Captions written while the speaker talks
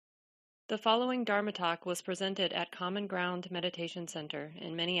The following Dharma talk was presented at Common Ground Meditation Center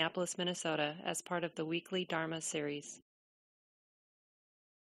in Minneapolis, Minnesota, as part of the weekly Dharma series.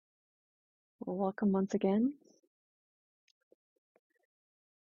 Well, welcome once again.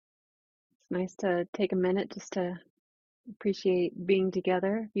 It's nice to take a minute just to appreciate being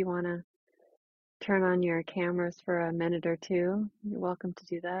together. If you want to turn on your cameras for a minute or two, you're welcome to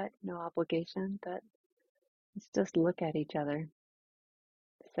do that. No obligation, but let's just look at each other.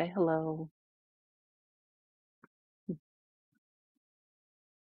 Say hello.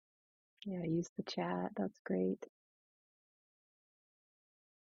 Yeah, use the chat. That's great.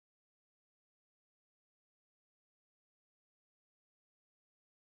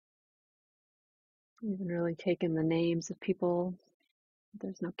 Even really taking the names of people.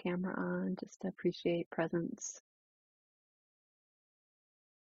 There's no camera on, just to appreciate presence.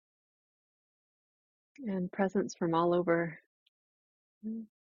 And presence from all over,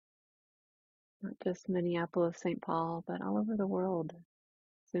 not just Minneapolis, St. Paul, but all over the world.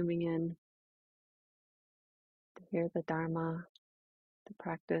 Zooming in to hear the Dharma, to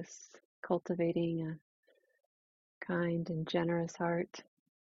practice cultivating a kind and generous heart.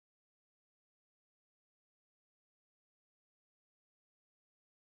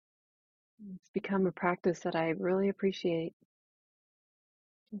 It's become a practice that I really appreciate.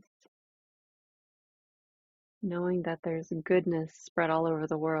 Just knowing that there's goodness spread all over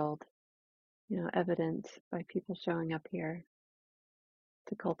the world, evident by people showing up here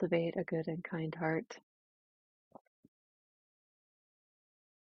to cultivate a good and kind heart.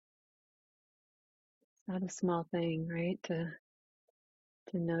 It's not a small thing, right? To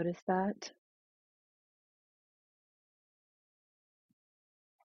notice that.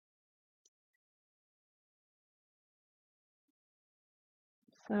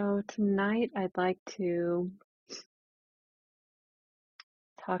 So tonight I'd like to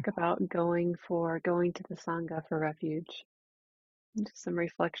talk about going to the Sangha for refuge. Just some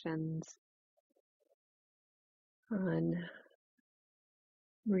reflections on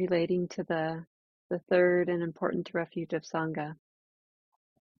relating to the third and important refuge of Sangha.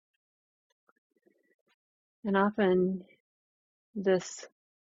 And often this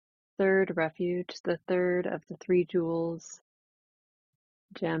third refuge, the third of the three jewels,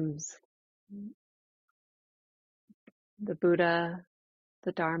 gems, the Buddha,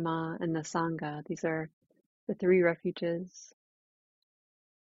 the Dharma, and the Sangha, these are the three refuges.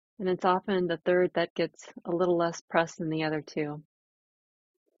 And it's often the third that gets a little less press than the other two.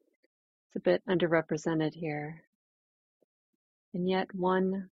 It's a bit underrepresented here. And yet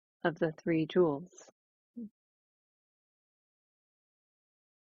one of the three jewels.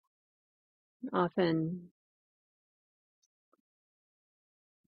 Often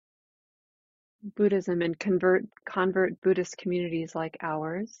Buddhism and convert Buddhist communities like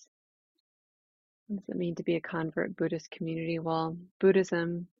ours. What does it mean to be a convert Buddhist community? Well,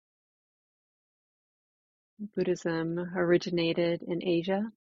 Buddhism originated in Asia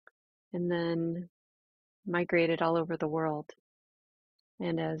and then migrated all over the world.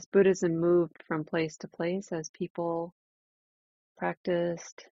 And as Buddhism moved from place to place, as people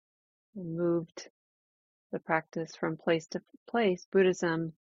practiced and moved the practice from place to place,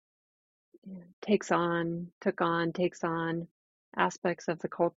 Buddhism takes on aspects of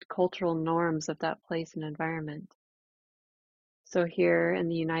the cultural norms of that place and environment. So here in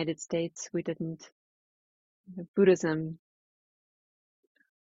the United States, Buddhism,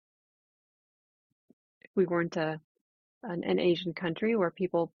 we weren't an Asian country where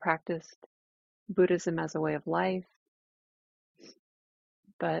people practiced Buddhism as a way of life,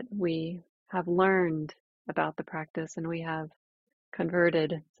 but we have learned about the practice and we have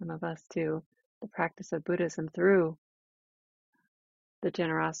converted, some of us, to the practice of Buddhism through the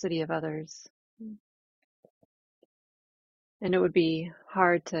generosity of others. And it would be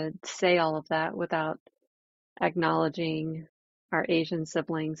hard to say all of that without acknowledging our Asian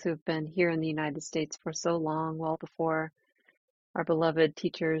siblings who've been here in the United States for so long, well before our beloved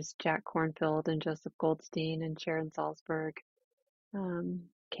teachers, Jack Kornfield and Joseph Goldstein and Sharon Salzberg,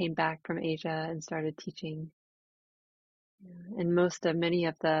 came back from Asia and started teaching. And many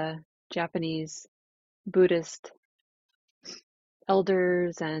of the Japanese Buddhist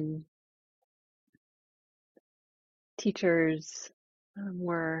elders and teachers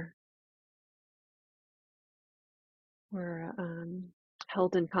were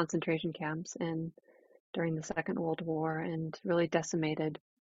held in concentration camps and during the Second World War, and really decimated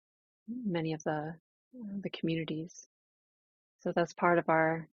many of the communities. So that's part of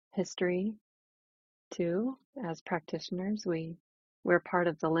our history too. As practitioners, we're part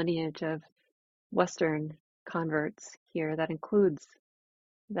of the lineage of Western converts here that includes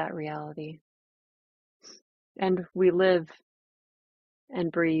that reality. And we live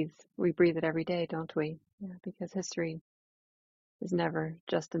and breathe. We breathe it every day, don't we? Yeah, because history is never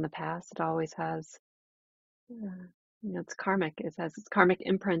just in the past. It always has, it's karmic. It has its karmic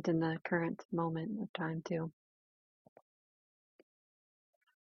imprint in the current moment of time too.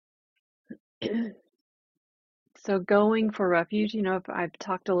 So going for refuge, I've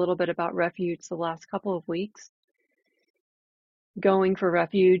talked a little bit about refuge the last couple of weeks. Going for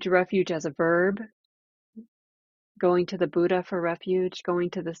refuge, refuge as a verb, going to the Buddha for refuge, going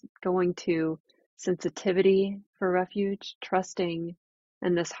to sensitivity for refuge, trusting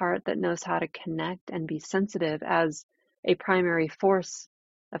in this heart that knows how to connect and be sensitive as a primary force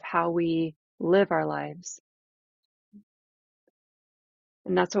of how we live our lives.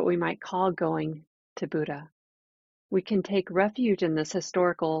 And that's what we might call going to Buddha. We can take refuge in this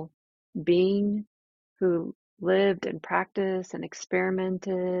historical being who lived and practiced and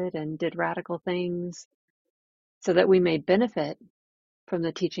experimented and did radical things so that we may benefit from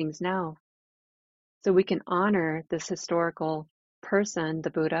the teachings now. So we can honor this historical person,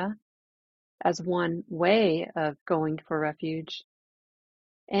 the Buddha, as one way of going for refuge.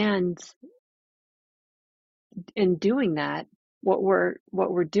 And in doing that, what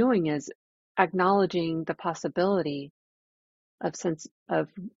we're doing is acknowledging the possibility of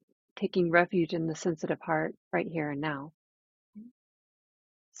taking refuge in the sensitive heart right here and now.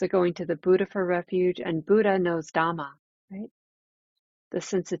 So going to the Buddha for refuge, and Buddha knows Dhamma, right? The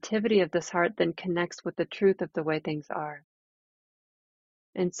sensitivity of this heart then connects with the truth of the way things are.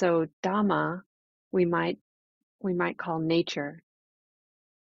 And so Dhamma, we might call nature.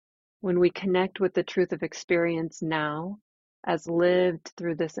 When we connect with the truth of experience now, as lived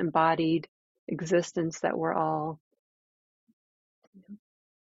through this embodied existence that we're all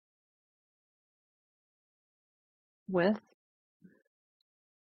with,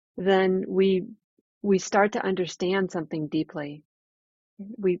 then we start to understand something deeply.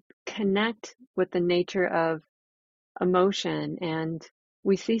 We connect with the nature of emotion, and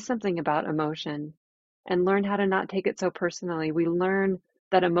we see something about emotion and learn how to not take it so personally. We learn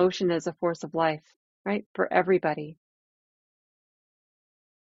that emotion is a force of life, right? For everybody.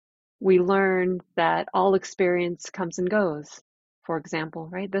 We learn that all experience comes and goes, for example,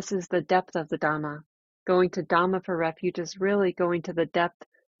 right? This is the depth of the Dhamma. Going to Dhamma for refuge is really going to the depth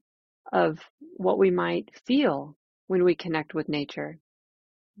of what we might feel when we connect with nature.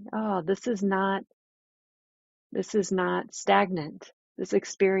 Oh, this is not stagnant. This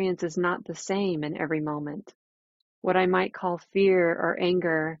experience is not the same in every moment. What I might call fear or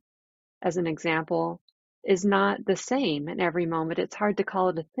anger, as an example, is not the same in every moment. It's hard to call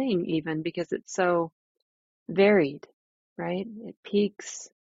it a thing even because it's so varied, right? It peaks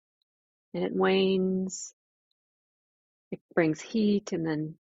and it wanes. It brings heat and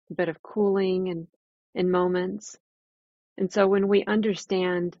then a bit of cooling and in moments. And so when we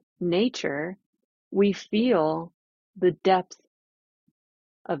understand nature, we feel the depth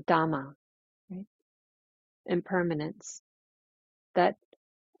of Dhamma, right? Impermanence. That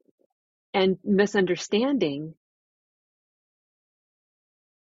and misunderstanding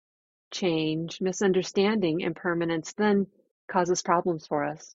change, misunderstanding impermanence then causes problems for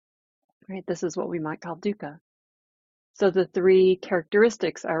us, right? This is what we might call dukkha. So the three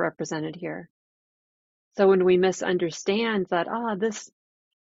characteristics are represented here. So when we misunderstand that, this,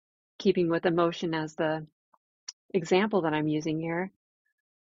 keeping with emotion as the example that I'm using here,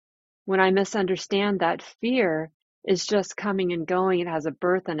 when I misunderstand that fear is just coming and going, it has a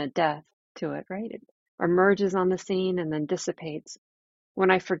birth and a death to it, right? It emerges on the scene and then dissipates.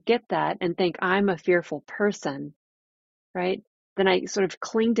 When I forget that and think I'm a fearful person, right? Then I sort of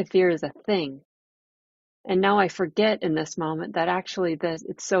cling to fear as a thing. And now I forget in this moment that actually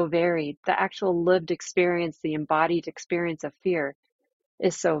it's so varied. The actual lived experience, the embodied experience of fear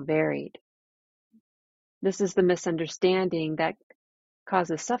is so varied. This is the misunderstanding that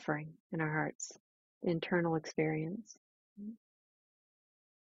causes suffering in our hearts, internal experience.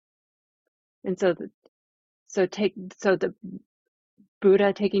 And so the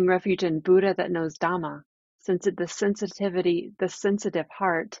Buddha, taking refuge in Buddha that knows Dhamma, since the sensitive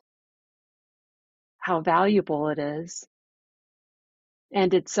heart, how valuable it is.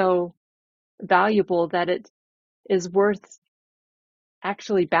 And it's so valuable that it is worth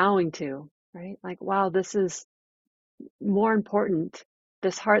actually bowing to, right? Like, wow, this is more important.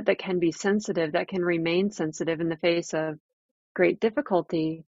 This heart that can be sensitive, that can remain sensitive in the face of great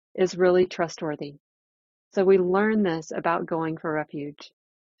difficulty, is really trustworthy. So we learn this about going for refuge.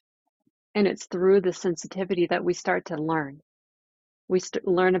 And it's through the sensitivity that we start to learn. We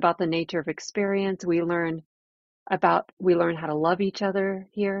learn about the nature of experience. We learn we learn how to love each other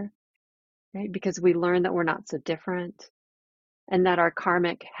here, right? Because we learn that we're not so different and that our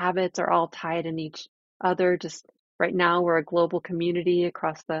karmic habits are all tied in each other. Just right now, we're a global community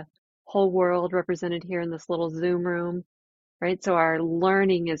across the whole world represented here in this little Zoom room, right? So our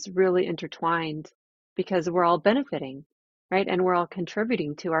learning is really intertwined because we're all benefiting, right? And we're all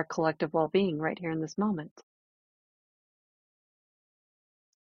contributing to our collective well-being right here in this moment.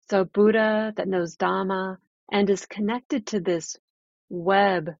 So Buddha that knows Dhamma and is connected to this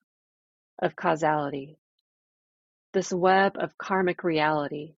web of causality, this web of karmic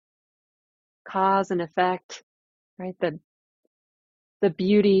reality, cause and effect, right? The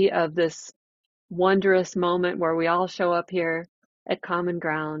beauty of this wondrous moment where we all show up here at common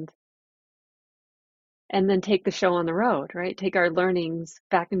ground and then take the show on the road, right? Take our learnings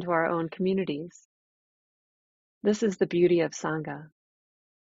back into our own communities. This is the beauty of Sangha.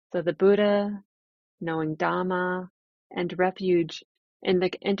 So the Buddha, knowing Dhamma, and refuge in the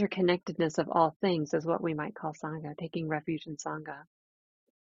interconnectedness of all things is what we might call Sangha, taking refuge in Sangha.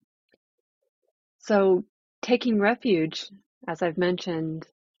 So taking refuge, as I've mentioned,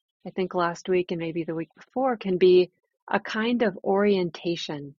 I think last week and maybe the week before, can be a kind of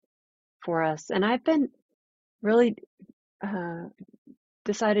orientation for us. And I've been really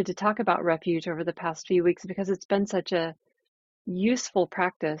decided to talk about refuge over the past few weeks because it's been such a useful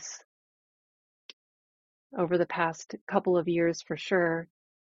practice over the past couple of years for sure.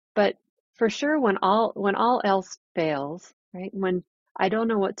 But for sure, when all else fails, right? When I don't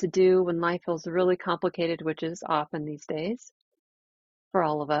know what to do, when life feels really complicated, which is often these days for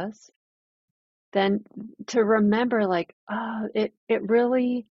all of us, then to remember like, oh, it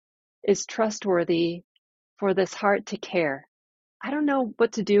really is trustworthy for this heart to care. I don't know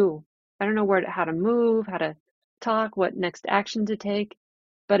what to do. I don't know how to move, how to talk, what next action to take,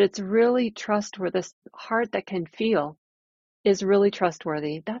 but it's really trustworthy. This heart that can feel is really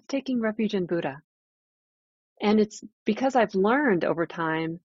trustworthy. That's taking refuge in Buddha. And it's because I've learned over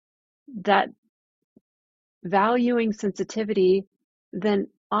time that valuing sensitivity then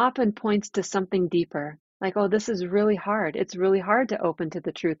often points to something deeper. Like, oh, this is really hard. It's really hard to open to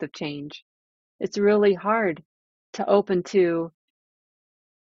the truth of change. It's really hard to open to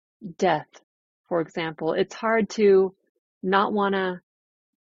death, for example. It's hard to not want to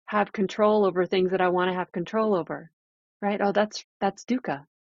have control over things that I want to have control over, right? Oh, that's dukkha.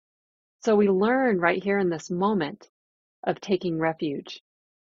 So we learn right here in this moment of taking refuge.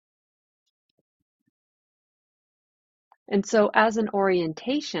 And so as an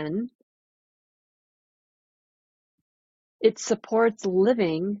orientation, it supports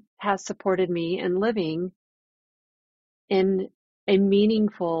living, has supported me in living in a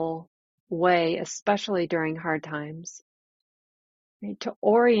meaningful way, especially during hard times. Right? To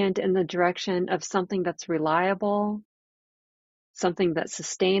orient in the direction of something that's reliable, something that's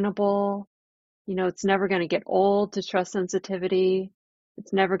sustainable. You know, it's never going to get old to trust sensitivity.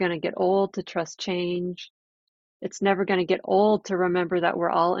 It's never going to get old to trust change. It's never going to get old to remember that we're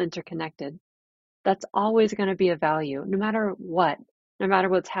all interconnected. That's always going to be a value, no matter what, no matter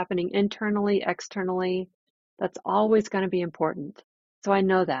what's happening internally, externally, that's always going to be important. So I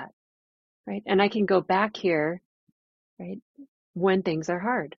know that, right? And I can go back here, right, when things are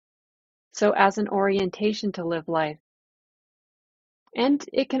hard. So as an orientation to live life. And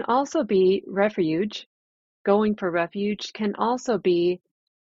it can also be refuge. Going for refuge can also be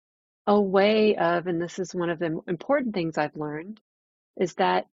a way of, and this is one of the important things I've learned, is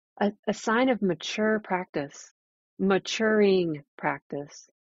that a sign of mature practice, maturing practice,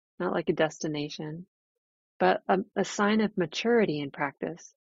 not like a destination, but a sign of maturity in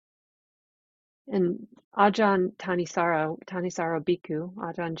practice. And Ajahn Thanisaro Bhikkhu,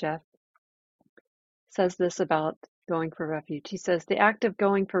 Ajahn Jeff, says this about going for refuge. He says, the act of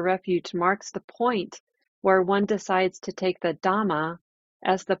going for refuge marks the point where one decides to take the Dhamma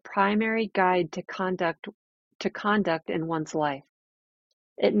as the primary guide to conduct in one's life.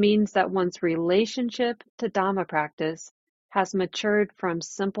 It means that one's relationship to Dhamma practice has matured from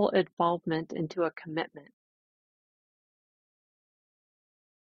simple involvement into a commitment.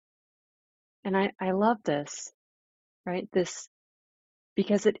 And I love this, right? This,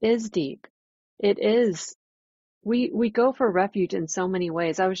 because it is deep. It is, we go for refuge in so many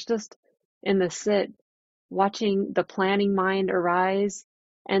ways. I was just in the sit watching the planning mind arise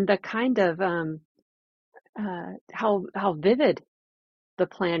and the kind of, how vivid the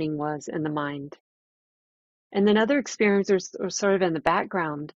planning was in the mind. And then other experiences are sort of in the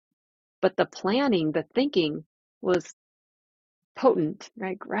background, but the planning, the thinking was potent,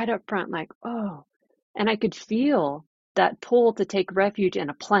 right up front, like, oh, and I could feel that pull to take refuge in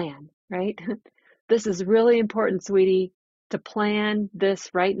a plan, right? this is really important, sweetie, to plan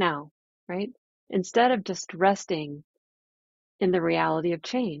this right now, right? Instead of just resting in the reality of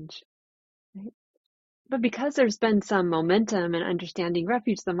change, right? But because there's been some momentum and understanding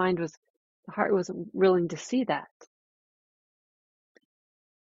refuge, the heart was willing to see that.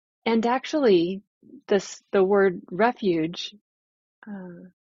 And actually, the word refuge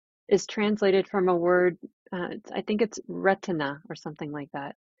is translated from a word, I think it's retina or something like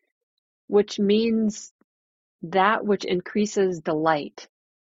that, which means that which increases delight.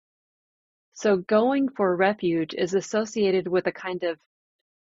 So going for refuge is associated with a kind of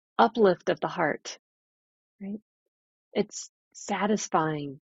uplift of the heart, right? It's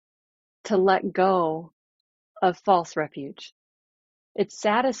satisfying to let go of false refuge. It's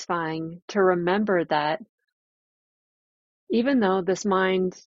satisfying to remember that even though this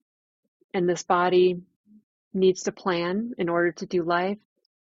mind and this body needs to plan in order to do life,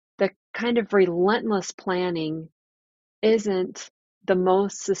 the kind of relentless planning isn't the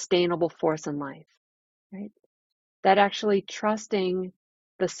most sustainable force in life, right? That actually trusting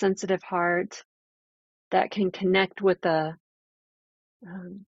the sensitive heart that can connect with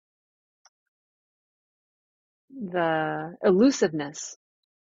um, the elusiveness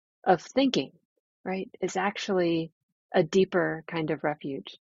of thinking, right, is actually a deeper kind of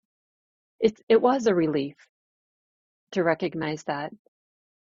refuge. It was a relief to recognize that.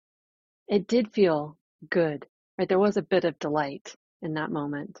 It did feel good, right? There was a bit of delight in that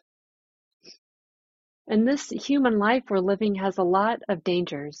moment. And this human life we're living has a lot of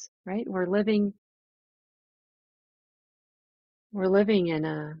dangers, right? We're living in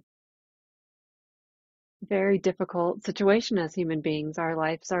a very difficult situation as human beings. Our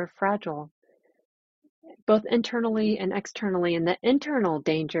lives are fragile, both internally and externally. And the internal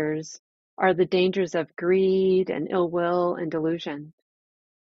dangers are the dangers of greed and ill will and delusion.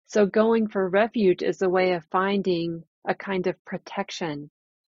 So going for refuge is a way of finding a kind of protection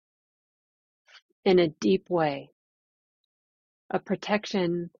in a deep way, a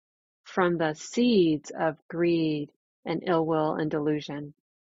protection from the seeds of greed and ill will and delusion.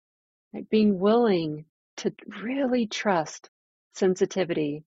 Like being willing to really trust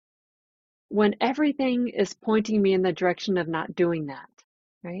sensitivity when everything is pointing me in the direction of not doing that,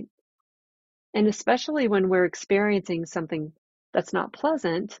 right? And especially when we're experiencing something that's not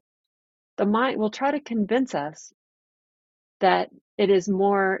pleasant, the mind will try to convince us that it is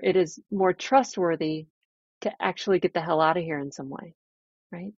more trustworthy to actually get the hell out of here in some way,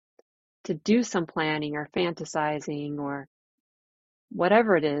 right? To do some planning or fantasizing or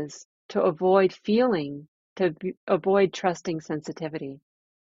whatever it is to avoid avoid trusting sensitivity.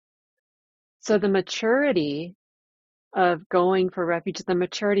 So the maturity of going for refuge, the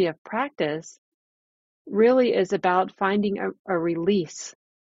maturity of practice really is about finding a release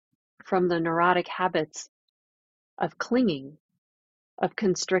from the neurotic habits of clinging, of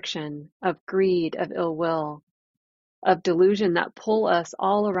constriction, of greed, of ill will, of delusion that pull us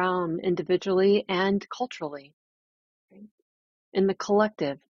all around individually and culturally. In the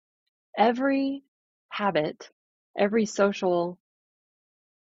collective, every habit, every social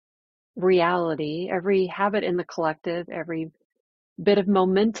reality, every habit in the collective, every bit of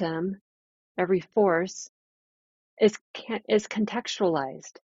momentum, every force is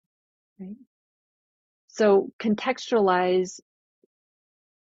contextualized, right? So contextualize,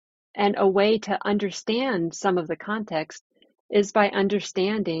 and a way to understand some of the context is by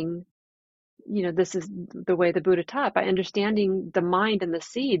understanding, this is the way the Buddha taught, by understanding the mind and the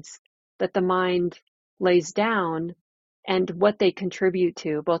seeds that the mind lays down and what they contribute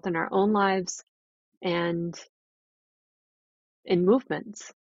to, both in our own lives and in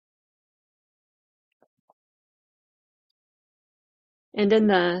movements. And in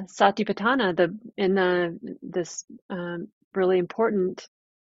the Satipatthana, this really important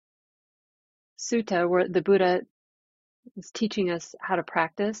sutta where the Buddha is teaching us how to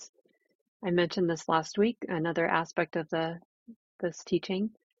practice. I mentioned this last week, another aspect of this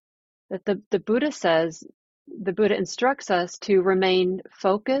teaching, that the Buddha instructs us to remain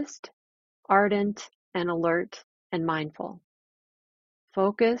focused, ardent, and alert and mindful.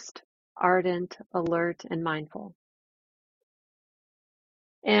 Focused, ardent, alert, and mindful.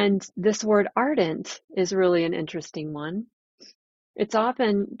 And this word ardent is really an interesting one. It's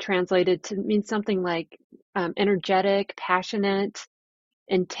often translated to mean something like energetic, passionate,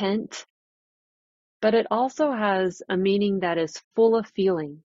 intent, but it also has a meaning that is full of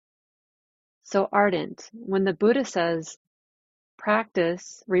feeling. So ardent, when the Buddha says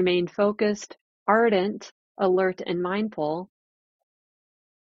practice, remain focused, ardent, alert, and mindful,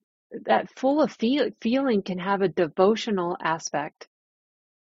 that full of feeling can have a devotional aspect.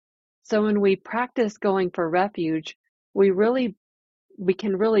 So when we practice going for refuge, we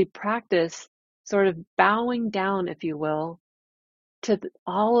can really practice sort of bowing down, if you will, to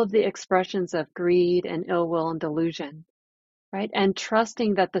all of the expressions of greed and ill will and delusion, right? And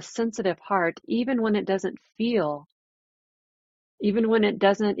trusting that the sensitive heart, even when it doesn't feel, even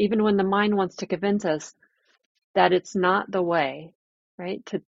when the mind wants to convince us that it's not the way, right?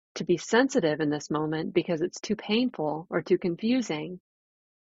 To be sensitive in this moment because it's too painful or too confusing,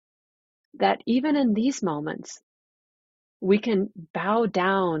 that even in these moments, we can bow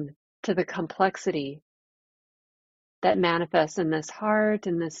down to the complexity that manifests in this heart,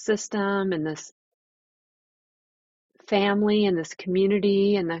 in this system, in this family, in this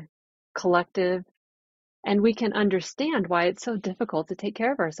community, in the collective. And we can understand why it's so difficult to take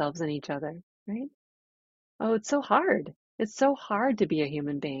care of ourselves and each other, right? Oh, it's so hard. It's so hard to be a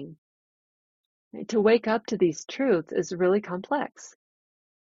human being. Right? To wake up to these truths is really complex.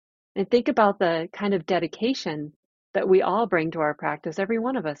 And think about the kind of dedication that we all bring to our practice, every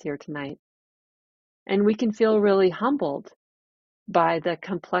one of us here tonight. And we can feel really humbled by the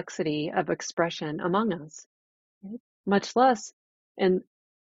complexity of expression among us, right? Much less in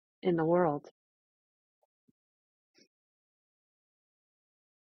in the world.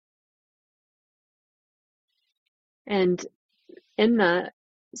 And in the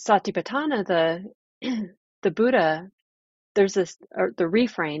Satipatthana, the Buddha, there's this or the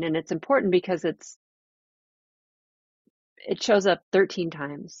refrain, and it's important because it shows up 13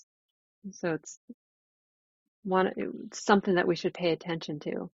 times. So it's something that we should pay attention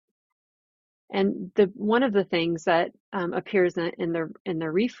to. And one of the things that appears in the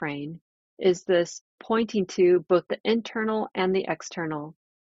refrain is this pointing to both the internal and the external,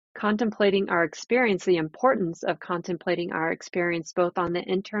 contemplating our experience, the importance of contemplating our experience both on the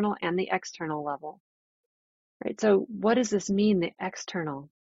internal and the external level. Right? So what does this mean, the external?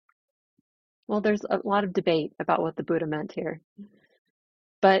 Well, there's a lot of debate about what the Buddha meant here.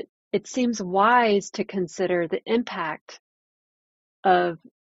 But it seems wise to consider the impact of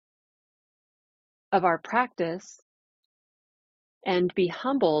our practice and be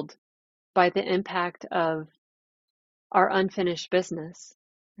humbled by the impact of our unfinished business,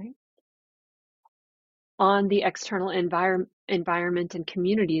 right, on the external environment and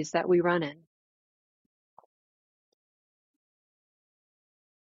communities that we run in.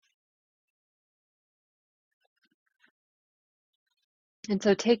 And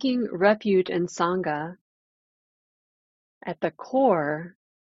so taking refuge in Sangha at the core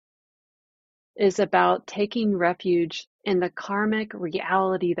is about taking refuge in the karmic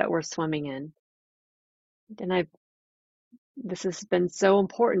reality that we're swimming in. And this has been so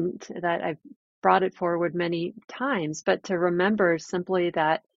important that I've brought it forward many times, but to remember simply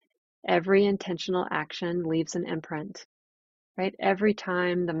that every intentional action leaves an imprint, right? Every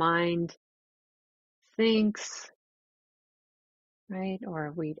time the mind thinks, right,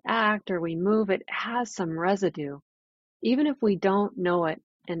 or we act or we move, it has some residue, even if we don't know it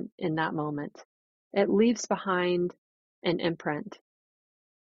in that moment. It leaves behind an imprint.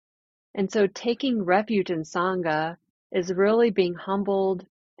 And so taking refuge in Sangha is really being humbled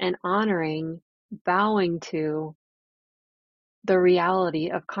and honoring, bowing to the reality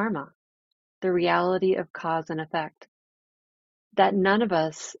of karma, the reality of cause and effect, that none of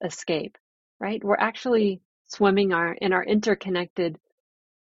us escape, right? We're actually swimming in our interconnected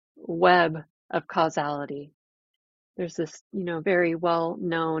web of causality. There's this, very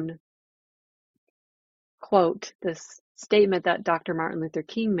well-known quote, this statement that Dr. Martin Luther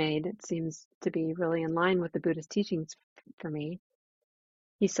King made. It seems to be really in line with the Buddhist teachings for me.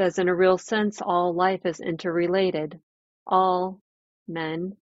 He says, in a real sense, all life is interrelated. All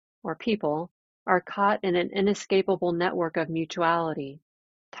men or people are caught in an inescapable network of mutuality,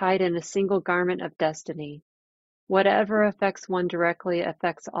 tied in a single garment of destiny. Whatever affects one directly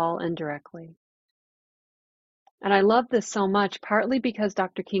affects all indirectly. And I love this so much, partly because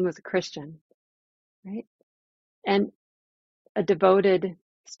Dr. King was a Christian, right? And a devoted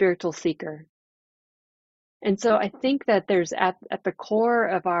spiritual seeker. And so I think that there's at the core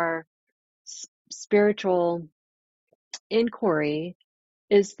of our spiritual inquiry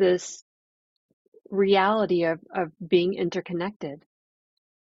is this reality of being interconnected,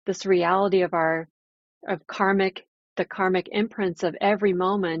 this reality of the karmic imprints of every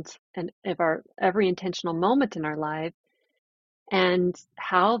moment and of our every intentional moment in our life, and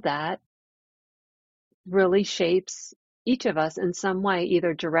how that really shapes each of us in some way,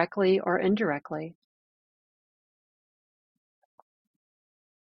 either directly or indirectly.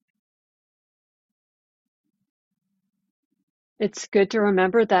 It's good to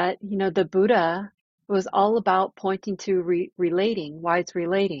remember that, the Buddha was all about pointing to relating, wise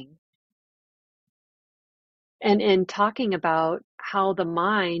relating. And in talking about how the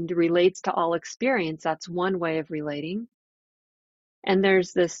mind relates to all experience, that's one way of relating. And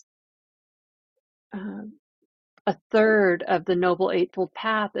there's this uh, a third of the Noble Eightfold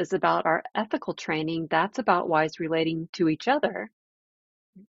Path is about our ethical training. That's about wise relating to each other.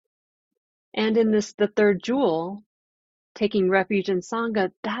 And in this, the third jewel, taking refuge in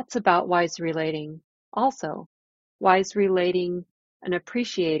Sangha, that's about wise relating also. Wise relating and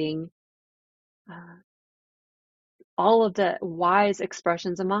appreciating uh, all of the wise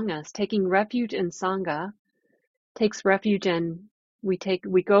expressions among us. Taking refuge in Sangha takes refuge in, we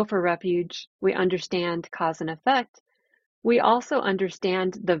go for refuge, we understand cause and effect. We also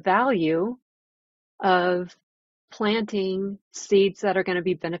understand the value of planting seeds that are going to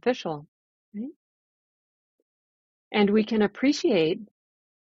be beneficial, right? And we can appreciate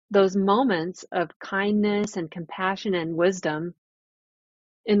those moments of kindness and compassion and wisdom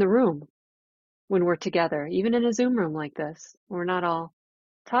in the room when we're together, even in a Zoom room like this. We're not all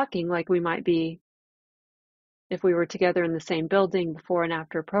talking like we might be if we were together in the same building before and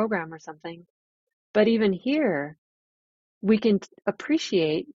after a program or something. But even here, we can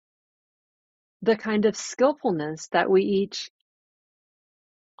appreciate the kind of skillfulness that we each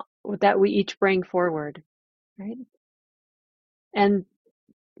bring forward, right? And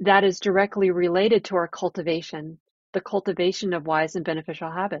that is directly related to our cultivation, the cultivation of wise and beneficial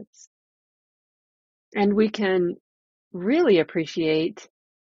habits. And we can really appreciate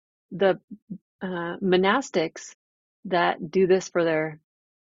the monastics that do this for their,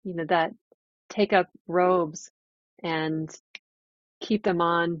 that take up robes and keep them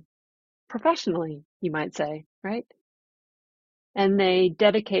on professionally, you might say, right? And they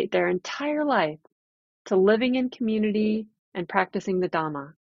dedicate their entire life to living in community and practicing the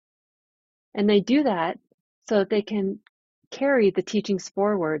Dhamma. And they do that so that they can carry the teachings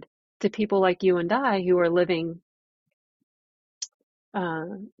forward to people like you and I who are living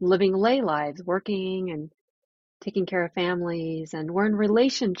lay lives, working and taking care of families, and we're in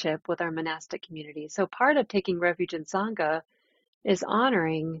relationship with our monastic community. So part of taking refuge in Sangha is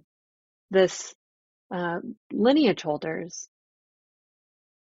honoring this lineage holders,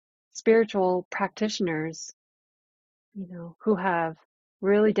 spiritual practitioners, who have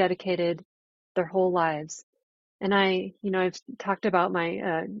really dedicated their whole lives. And I've talked about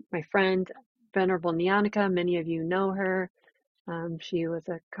my friend, Venerable Nyanaka. Many of you know her. She was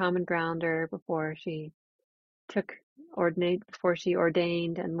a common grounder before she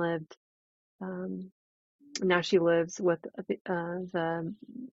ordained and lived. Now she lives with the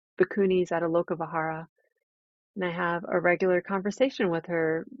Bhikkhunis at Alokavihara. And I have a regular conversation with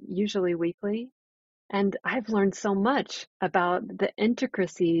her, usually weekly. And I've learned so much about the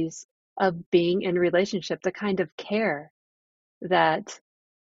intricacies of being in relationship, the kind of care that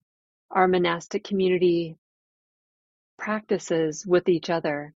our monastic community practices with each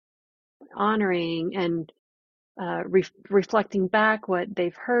other, honoring and reflecting back what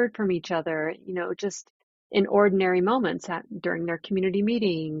they've heard from each other, just in ordinary moments during their community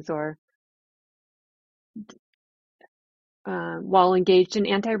meetings or while engaged in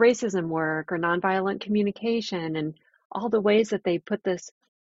anti-racism work or nonviolent communication, and all the ways that they put this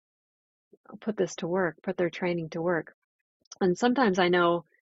to work, put their training to work. And sometimes I know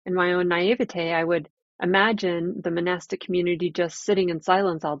in my own naivete, I would imagine the monastic community just sitting in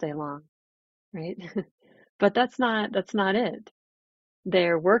silence all day long, right? But that's not it.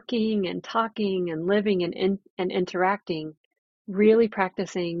 They're working and talking and living and interacting, really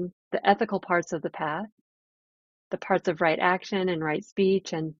practicing the ethical parts of the path, the parts of right action and right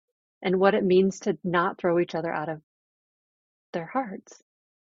speech, and what it means to not throw each other out of their hearts.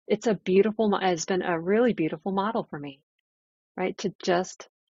 It's been a really beautiful model for me, right? To just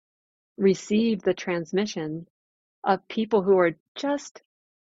receive the transmission of people who are just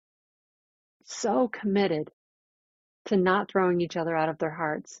so committed to not throwing each other out of their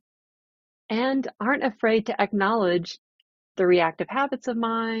hearts and aren't afraid to acknowledge the reactive habits of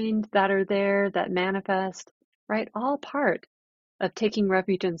mind that are there, that manifest, right? All part of taking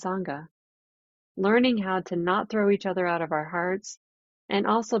refuge in Sangha, learning how to not throw each other out of our hearts and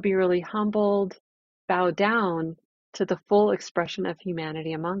also be really humbled, bow down to the full expression of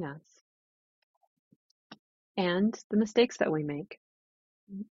humanity among us and the mistakes that we make.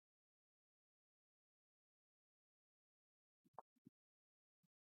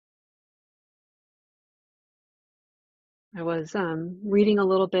 I was reading a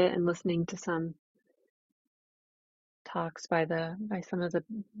little bit and listening to some talks by some of the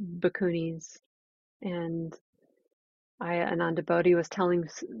bhikkhunis, and Ananda Bodhi was telling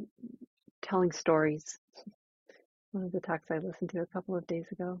stories. One of the talks I listened to a couple of days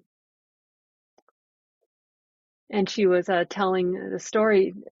ago. And she was telling the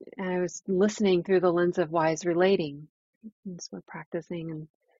story, and I was listening through the lens of wise relating. And so we're practicing and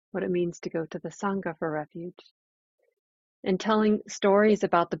what it means to go to the Sangha for refuge. And telling stories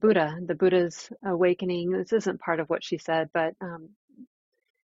about the Buddha's awakening. This isn't part of what she said, but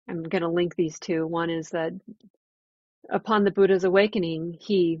I'm going to link these two. One is that upon the Buddha's awakening,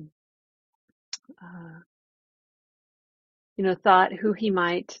 he, uh, thought who he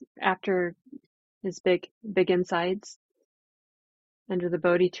might, after his big insights under the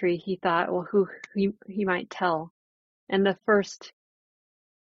Bodhi tree, he thought, well, who he might tell. And the first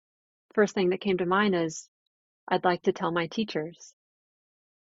thing that came to mind is, I'd like to tell my teachers.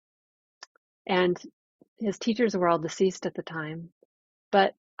 And his teachers were all deceased at the time.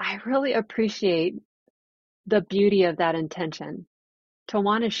 But I really appreciate the beauty of that intention, to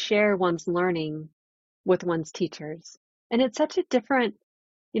want to share one's learning with one's teachers. And it's such a different,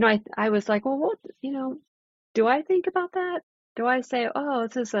 I was like, well, what, do I think about that? Do I say, oh,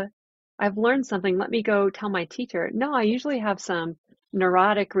 I've learned something, let me go tell my teacher? No, I usually have some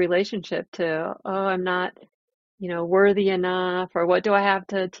neurotic relationship to, oh, I'm not, worthy enough, or what do I have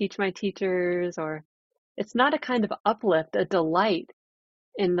to teach my teachers? Or it's not a kind of uplift, a delight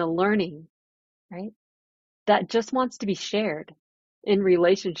in the learning, right? That just wants to be shared in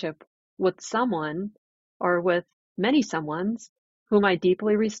relationship with someone or with many someones whom I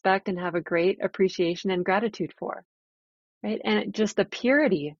deeply respect and have a great appreciation and gratitude for, right? And just the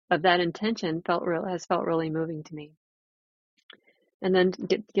purity of that intention has felt really moving to me. And then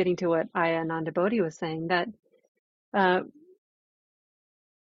getting to what Aya Ananda Bodhi was saying, that the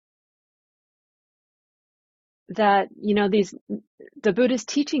Buddhist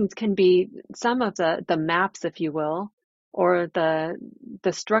teachings can be some of the maps, if you will, or the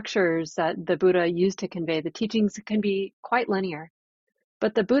structures that the Buddha used to convey. The teachings can be quite linear,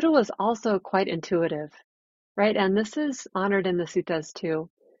 but the Buddha was also quite intuitive, right? And this is honored in the suttas too.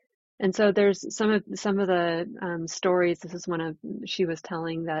 And so there's some of the stories. This is one of she was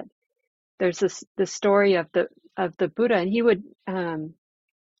telling, that there's this story of the Buddha, and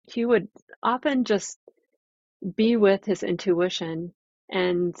he would often just be with his intuition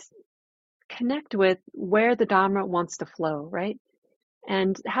and connect with where the Dhamma wants to flow, right?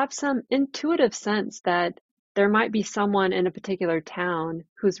 And have some intuitive sense that there might be someone in a particular town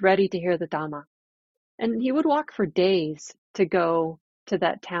who's ready to hear the Dhamma. And he would walk for days to go to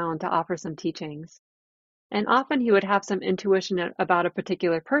that town to offer some teachings. And often he would have some intuition about a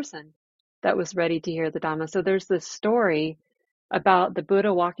particular person that was ready to hear the Dhamma. So there's this story about the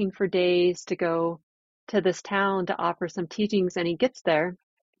Buddha walking for days to go to this town to offer some teachings, and he gets there,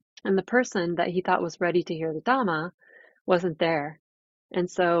 and the person that he thought was ready to hear the Dhamma wasn't there. And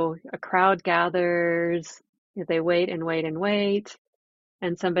so a crowd gathers, they wait and wait and wait,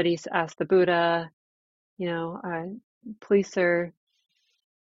 and somebody asks the Buddha, please, sir,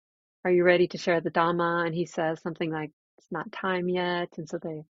 are you ready to share the Dhamma? And he says something like, it's not time yet. And so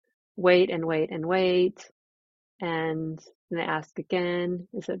they wait and wait and wait. And then they ask again,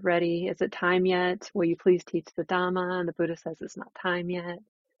 is it ready? Is it time yet? Will you please teach the Dhamma? And the Buddha says, it's not time yet.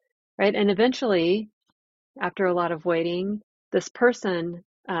 Right? And eventually, after a lot of waiting, this person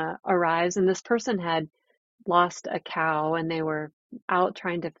arrives, and this person had lost a cow, and they were out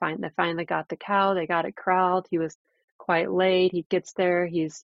trying to they finally got the cow. They got it corralled. He was quite late. He gets there.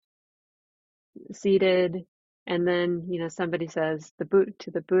 He's seated. And then, somebody says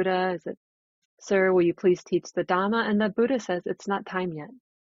to the Buddha, is it, sir, will you please teach the Dhamma? And the Buddha says, it's not time yet.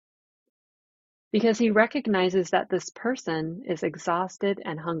 Because he recognizes that this person is exhausted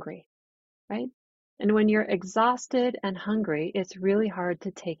and hungry, right? And when you're exhausted and hungry, it's really hard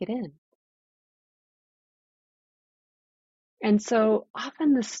to take it in. And so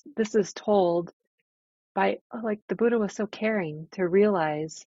often this is told by, like, the Buddha was so caring to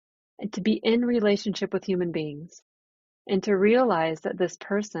realize and to be in relationship with human beings, and to realize that this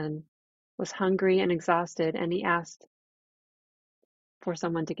person was hungry and exhausted, and he asked for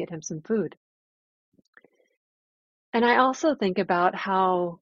someone to get him some food. And I also think about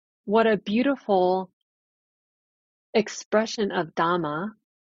what a beautiful expression of Dhamma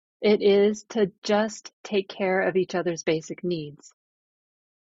it is to just take care of each other's basic needs.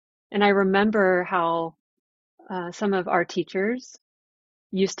 And I remember how some of our teachers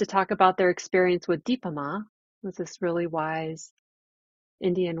used to talk about their experience with Deepama, was this really wise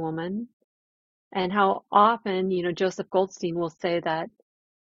Indian woman, and how often, Joseph Goldstein will say that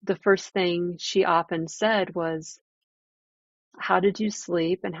the first thing she often said was, how did you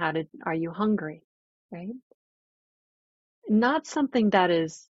sleep, and are you hungry, right? Not something that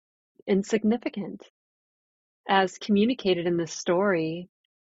is insignificant, as communicated in this story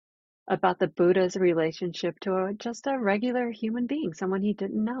about the Buddha's relationship to just a regular human being, someone he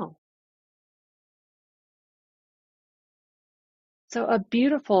didn't know. So a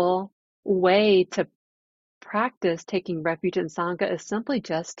beautiful way to practice taking refuge in Sangha is simply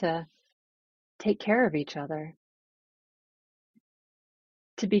just to take care of each other,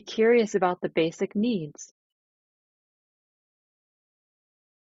 to be curious about the basic needs.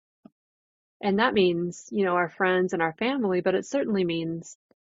 And that means, our friends and our family, but it certainly means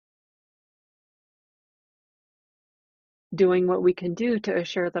doing what we can do to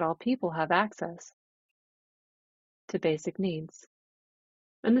assure that all people have access to basic needs.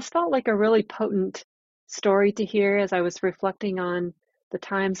 And this felt like a really potent story to hear as I was reflecting on the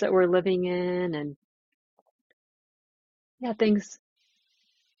times that we're living in. And yeah, things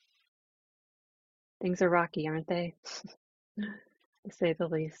are rocky, aren't they? To say the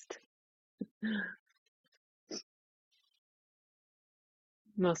least.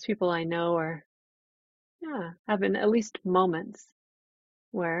 Most people I know are, having at least moments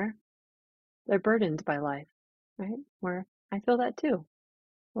where they're burdened by life, right? Where I feel that too.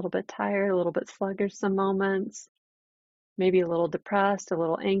 A little bit tired, a little bit sluggish some moments, maybe a little depressed, a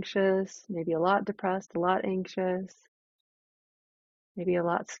little anxious, maybe a lot depressed, a lot anxious, maybe a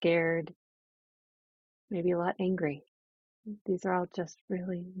lot scared, maybe a lot angry. These are all just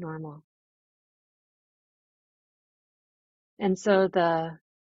really normal. And so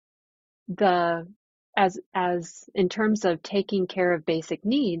as in terms of taking care of basic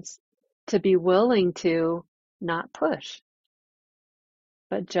needs, to be willing to not push,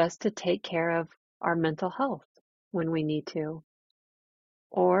 but just to take care of our mental health when we need to,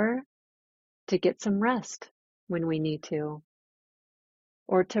 or to get some rest when we need to,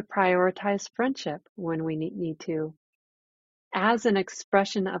 or to prioritize friendship when we need to, as an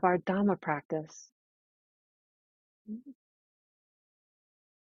expression of our Dhamma practice,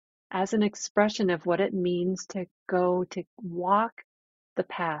 as an expression of what it means to walk the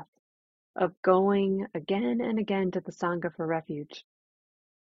path of going again and again to the Sangha for refuge.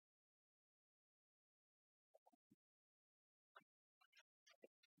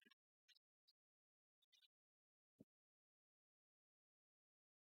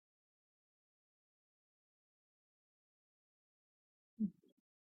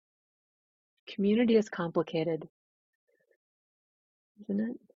 Community is complicated, isn't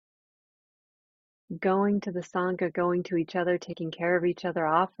it? Going to the Sangha, going to each other, taking care of each other,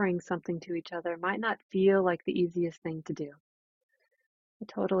 offering something to each other might not feel like the easiest thing to do. I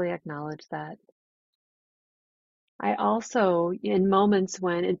totally acknowledge that. I also, in moments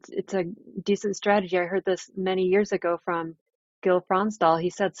when it's a decent strategy, I heard this many years ago from Gil Fronsdal. He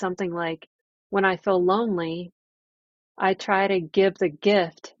said something like, when I feel lonely, I try to give the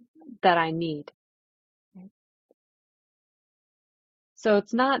gift that I need. So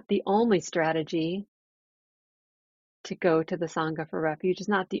it's not the only strategy to go to the Sangha for refuge. It's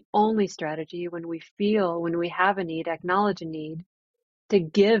not the only strategy when we have a need, acknowledge a need, to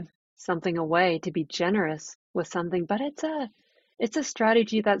give something away, to be generous with something, but it's a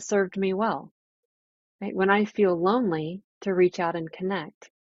strategy that served me well. Right? When I feel lonely, to reach out and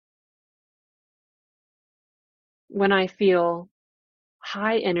connect. When I feel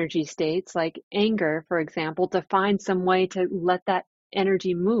high energy states like anger, for example, to find some way to let that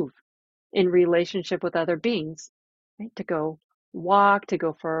energy move in relationship with other beings, right? To go walk, to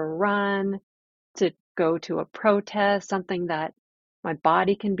go for a run, to go to a protest, something that my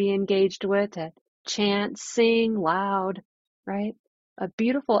body can be engaged with, to chant, sing loud, right? A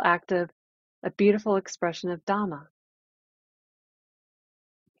beautiful expression of Dhamma.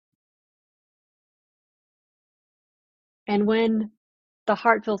 And when the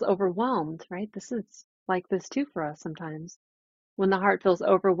heart feels overwhelmed, right? This is like this too for us sometimes. When the heart feels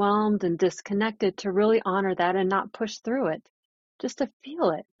overwhelmed and disconnected, to really honor that and not push through it, just to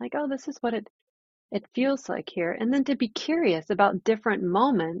feel it. Like, oh, this is what it feels like here. And then to be curious about different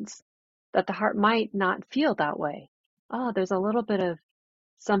moments that the heart might not feel that way. Oh, there's a little bit of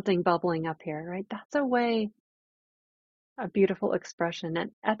something bubbling up here, right? That's a beautiful expression,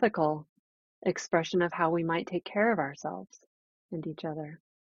 an ethical expression of how we might take care of ourselves and each other.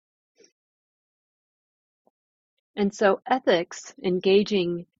 And so ethics,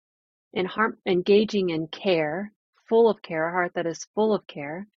 engaging in care, full of care, a heart that is full of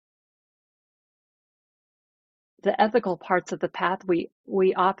care, the ethical parts of the path we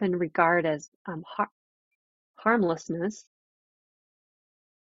often regard as harmlessness,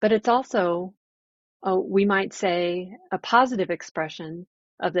 but it's also, we might say, a positive expression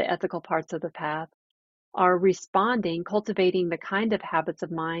of the ethical parts of the path are cultivating the kind of habits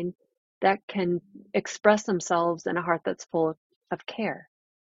of mind that can express themselves in a heart that's full of care.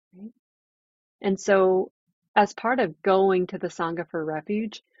 Right? And so, as part of going to the Sangha for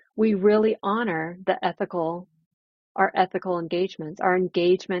refuge, we really honor our ethical engagements, our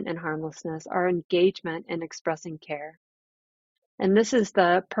engagement in harmlessness, our engagement in expressing care. And this is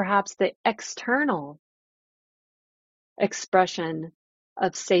perhaps the external expression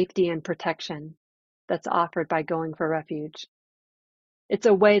of safety and protection that's offered by going for refuge. It's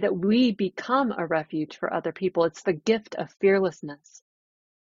a way that we become a refuge for other people. It's the gift of fearlessness.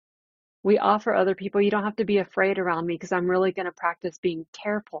 We offer other people, you don't have to be afraid around me because I'm really going to practice being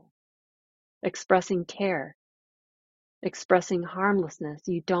careful, expressing care, expressing harmlessness.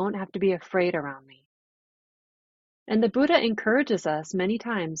 You don't have to be afraid around me. And the Buddha encourages us many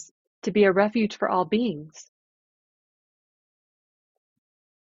times to be a refuge for all beings.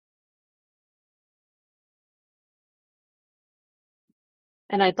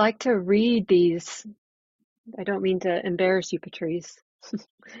 And I'd like to read these. I don't mean to embarrass you, Patrice,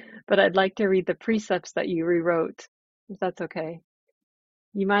 but I'd like to read the precepts that you rewrote, if that's okay.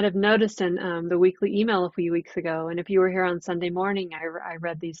 You might have noticed in the weekly email a few weeks ago, and if you were here on Sunday morning, I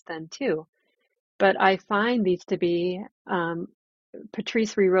read these then too. But I find these to be,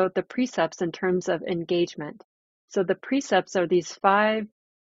 Patrice rewrote the precepts in terms of engagement. So the precepts are these 5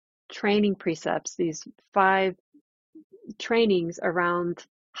 training precepts, these 5 trainings around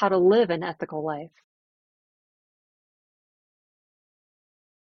how to live an ethical life.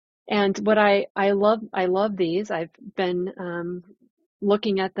 And what I love these. I've been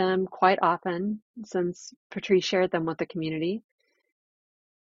looking at them quite often since Patrice shared them with the community.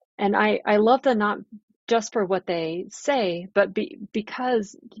 And I love them not just for what they say, but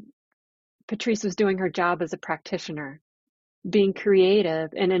because Patrice was doing her job as a practitioner, being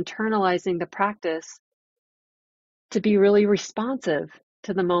creative and internalizing the practice to be really responsive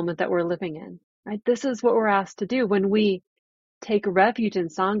to the moment that we're living in, right? This is what we're asked to do. When we take refuge in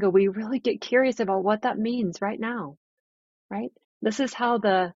Sangha, we really get curious about what that means right now, right? This is how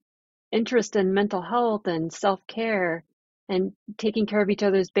the interest in mental health and self-care and taking care of each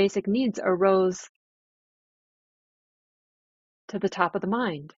other's basic needs arose to the top of the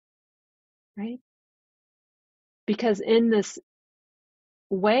mind, right? Because in this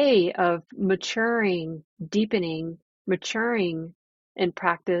way of maturing, deepening, maturing in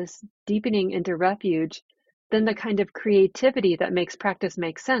practice, deepening into refuge, then the kind of creativity that makes practice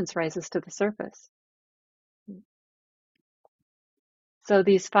make sense rises to the surface. So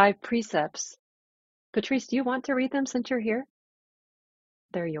these 5 precepts, Patrice, do you want to read them since you're here?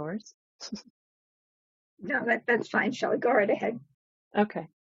 They're yours. No, that's fine, Shelly. Go right ahead. Okay.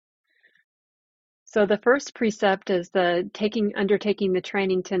 So the first precept is undertaking the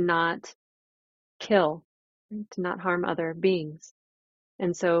training to not kill, to not harm other beings.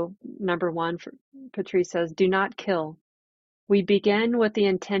 And so number 1, Patrice says, do not kill. We begin with the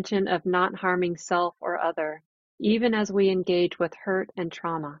intention of not harming self or other, even as we engage with hurt and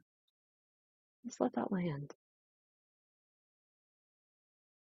trauma. Just let that land.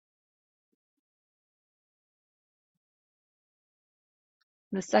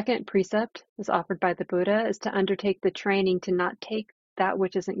 The second precept is offered by the Buddha is to undertake the training to not take that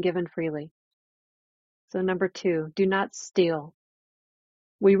which isn't given freely. So number 2, do not steal.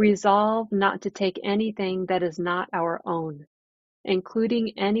 We resolve not to take anything that is not our own,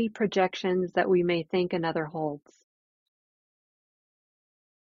 including any projections that we may think another holds.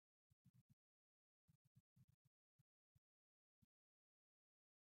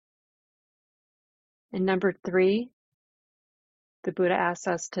 And number 3, the Buddha asks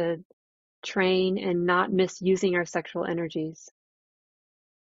us to train in not misusing our sexual energies.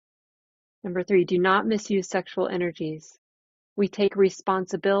 Number 3, do not misuse sexual energies. We take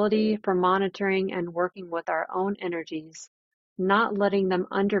responsibility for monitoring and working with our own energies, not letting them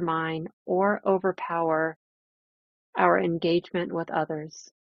undermine or overpower our engagement with others.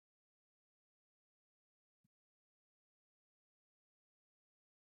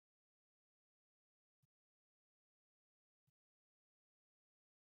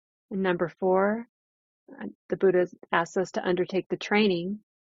 And number 4, the Buddha asks us to undertake the training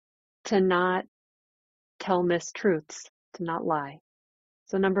to not tell mistruths, to not lie.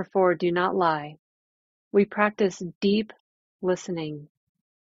 So number 4, do not lie. We practice deep listening,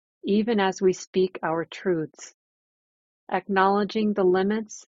 even as we speak our truths, acknowledging the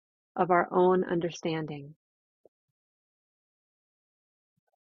limits of our own understanding.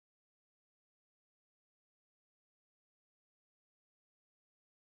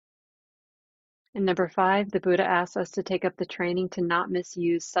 And number 5, the Buddha asks us to take up the training to not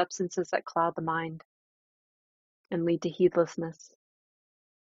misuse substances that cloud the mind and lead to heedlessness.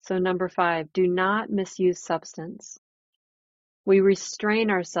 So number 5, do not misuse substance. We restrain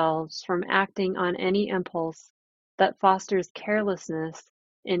ourselves from acting on any impulse that fosters carelessness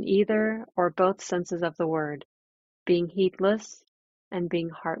in either or both senses of the word, being heedless and being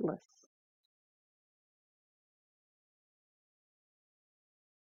heartless.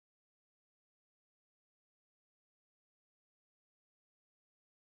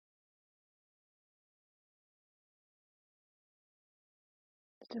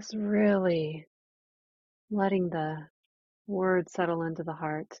 Just really letting the word settle into the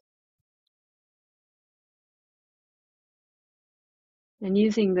heart. And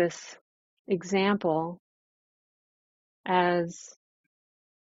using this example as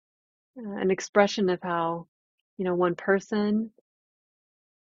an expression of how, one person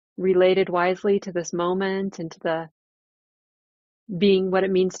related wisely to this moment and to the being what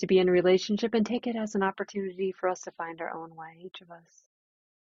it means to be in a relationship, and take it as an opportunity for us to find our own way, each of us.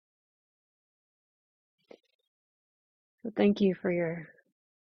 So thank you for your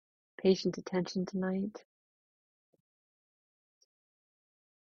patient attention tonight.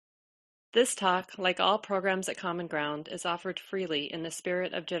 This talk, like all programs at Common Ground, is offered freely in the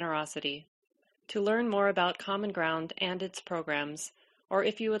spirit of generosity. To learn more about Common Ground and its programs, or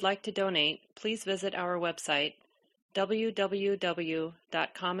if you would like to donate, please visit our website,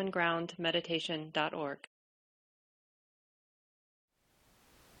 www.commongroundmeditation.org.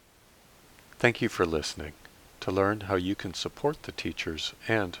 Thank you for listening. To learn how you can support the teachers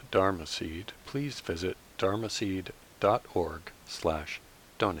and Dharma Seed, please visit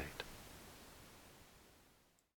dharmaseed.org/donate.